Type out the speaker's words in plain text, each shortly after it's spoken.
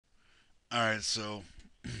Alright, so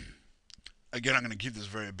again, I'm going to keep this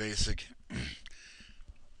very basic.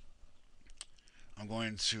 I'm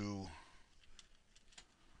going to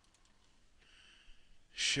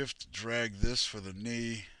shift drag this for the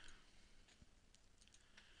knee.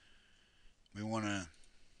 We want to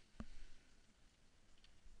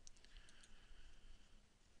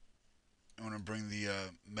bring the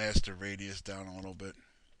master radius down a little bit.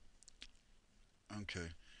 Okay,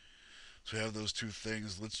 so we have those two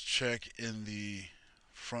things. Let's check in the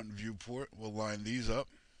front viewport. We'll line these up.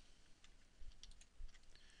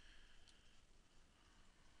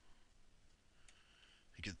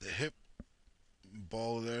 You get the hip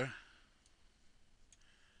ball there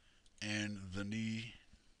and the knee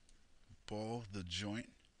ball, the joint.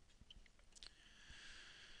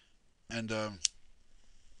 And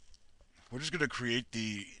we're just going to create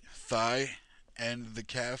the thigh and the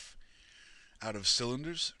calf out of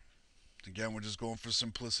cylinders. Again, we're just going for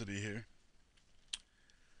simplicity here.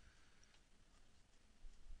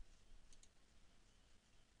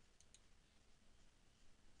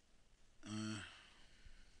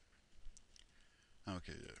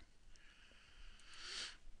 Okay, yeah.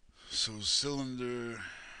 So cylinder,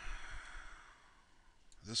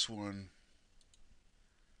 this one,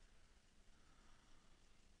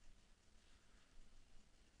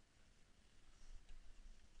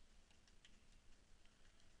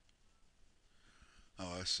 oh,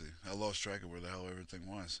 I see. I lost track of where the hell everything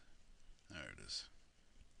was. There it is.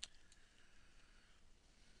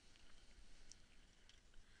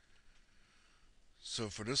 So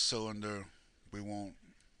for this cylinder, we won't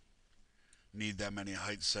need that many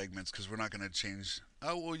height segments because we're not going to change.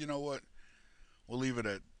 Oh, well, you know what? We'll leave it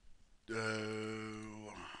at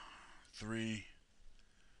 3,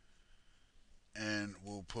 and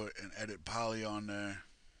we'll put an edit poly on there.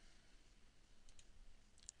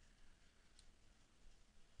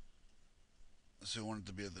 So we want it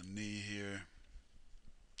to be at the knee here.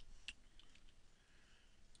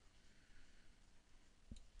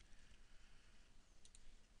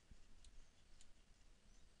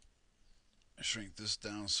 Shrink this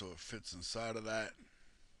down so it fits inside of that.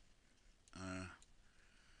 Uh,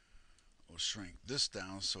 we'll shrink this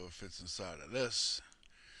down so it fits inside of this.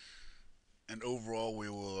 And overall, we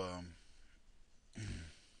will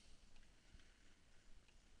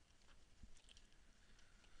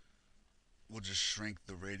we'll just shrink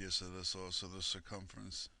the radius of this also, the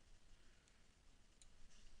circumference.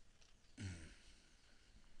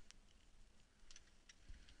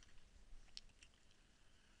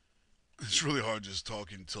 It's really hard just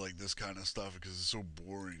talking to like this kind of stuff because it's so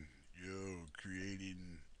boring. Yo,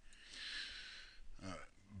 creating uh,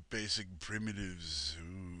 basic primitives.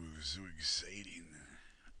 Ooh, so exciting.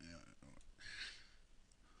 Yeah,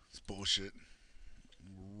 it's bullshit.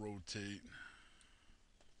 Rotate.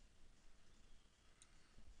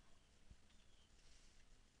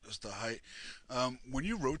 Just the height. When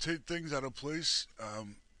you rotate things out of place,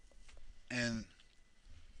 and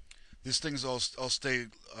these things all stay,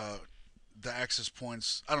 the axis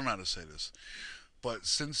points. I don't know how to say this, but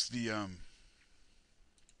since the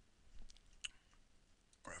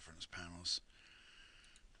reference panels,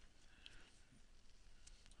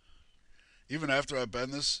 even after I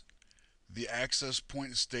bend this, the access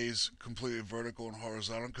point stays completely vertical and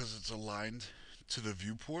horizontal because it's aligned to the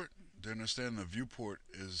viewport. Do you understand? The viewport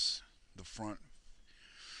is the front.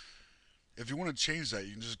 If you want to change that,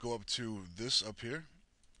 you can just go up to this up here.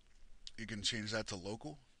 You can change that to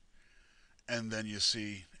local, and then you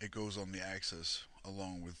see it goes on the axis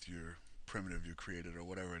along with your primitive you created or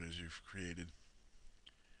whatever it is you've created.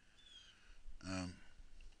 Um,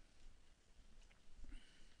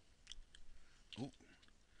 ooh,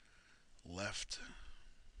 left.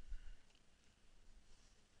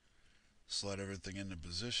 Slide everything into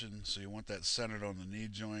position. So you want that centered on the knee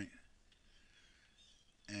joint,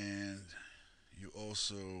 and you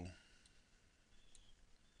also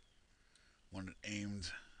want it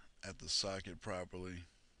aimed at the socket properly.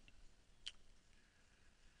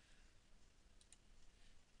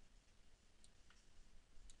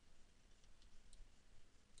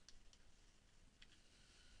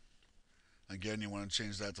 Again, you want to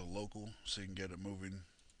change that to local so you can get it moving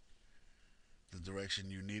the direction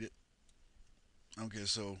you need it. Okay,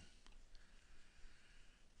 so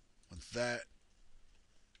with that,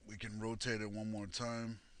 we can rotate it one more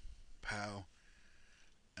time. Pow.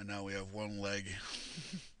 And now we have one leg,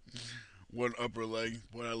 one upper leg.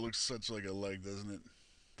 Boy, that looks such like a leg, doesn't it?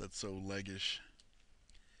 That's so leggish.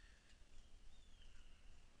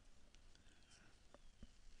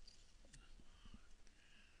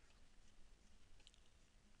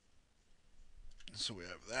 So we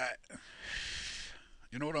have that.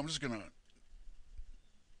 You know what? I'm just gonna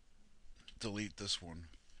delete this one.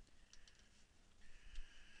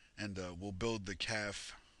 And we'll build the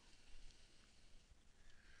calf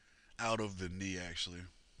out of the knee, actually,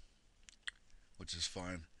 which is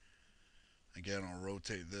fine. Again, I'll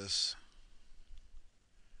rotate this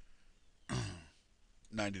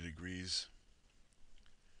 90 degrees.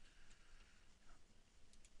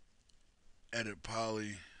 Edit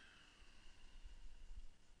poly.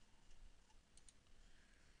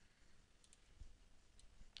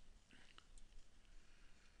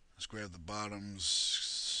 Let's grab the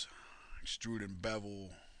bottoms, extrude and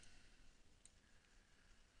bevel.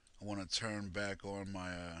 I want to turn back on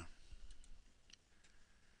my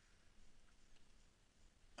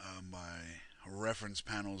reference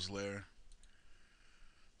panels layer,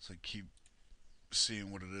 so I keep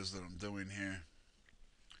seeing what it is that I'm doing here.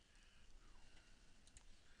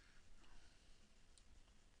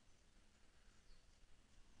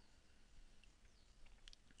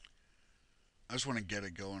 I just want to get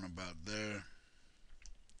it going about there.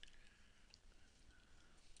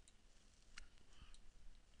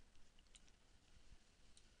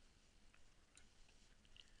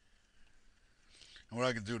 And what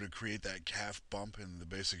I can do to create that calf bump in the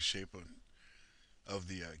basic shape of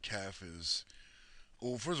the calf is,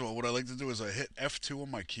 well, first of all, what I like to do is I hit F2 on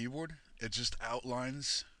my keyboard. It just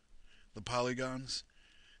outlines the polygons,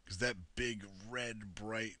 because that big red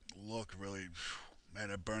bright look really, man,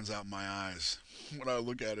 it burns out my eyes when I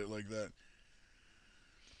look at it like that.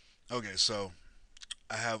 Okay, so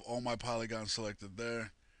I have all my polygons selected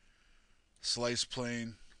there. Slice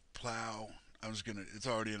plane, plow. I'm just gonna. It's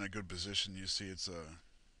already in a good position. You see, it's in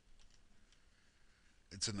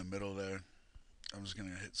the middle there. I'm just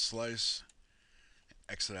gonna hit slice,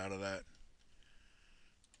 exit out of that.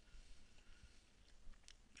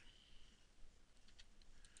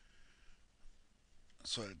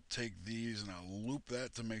 So I take these and I loop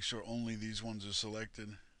that to make sure only these ones are selected.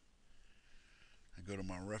 I go to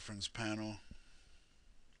my reference panel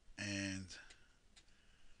and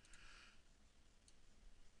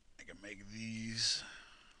I can make these,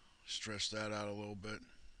 stretch that out a little bit.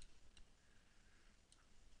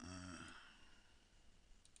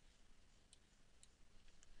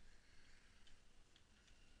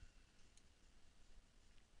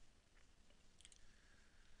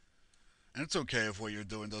 And it's okay if what you're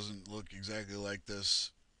doing doesn't look exactly like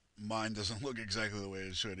this. Mine doesn't look exactly the way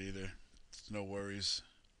it should either. It's no worries.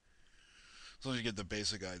 As long as you get the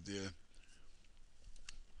basic idea,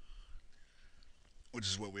 which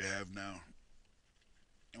is what we have now.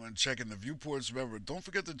 And when checking the viewports, remember, don't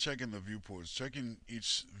forget to check in the viewports. Checking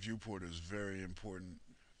each viewport is very important.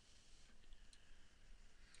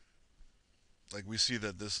 Like, we see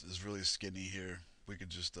that this is really skinny here. We could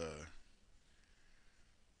just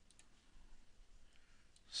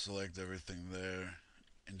select everything there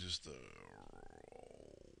and just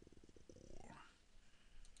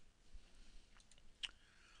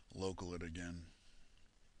local it again.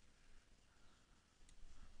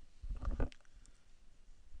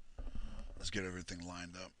 Let's get everything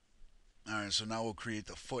lined up. Alright, so now we'll create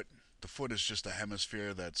the foot. The foot is just a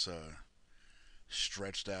hemisphere that's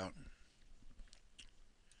stretched out.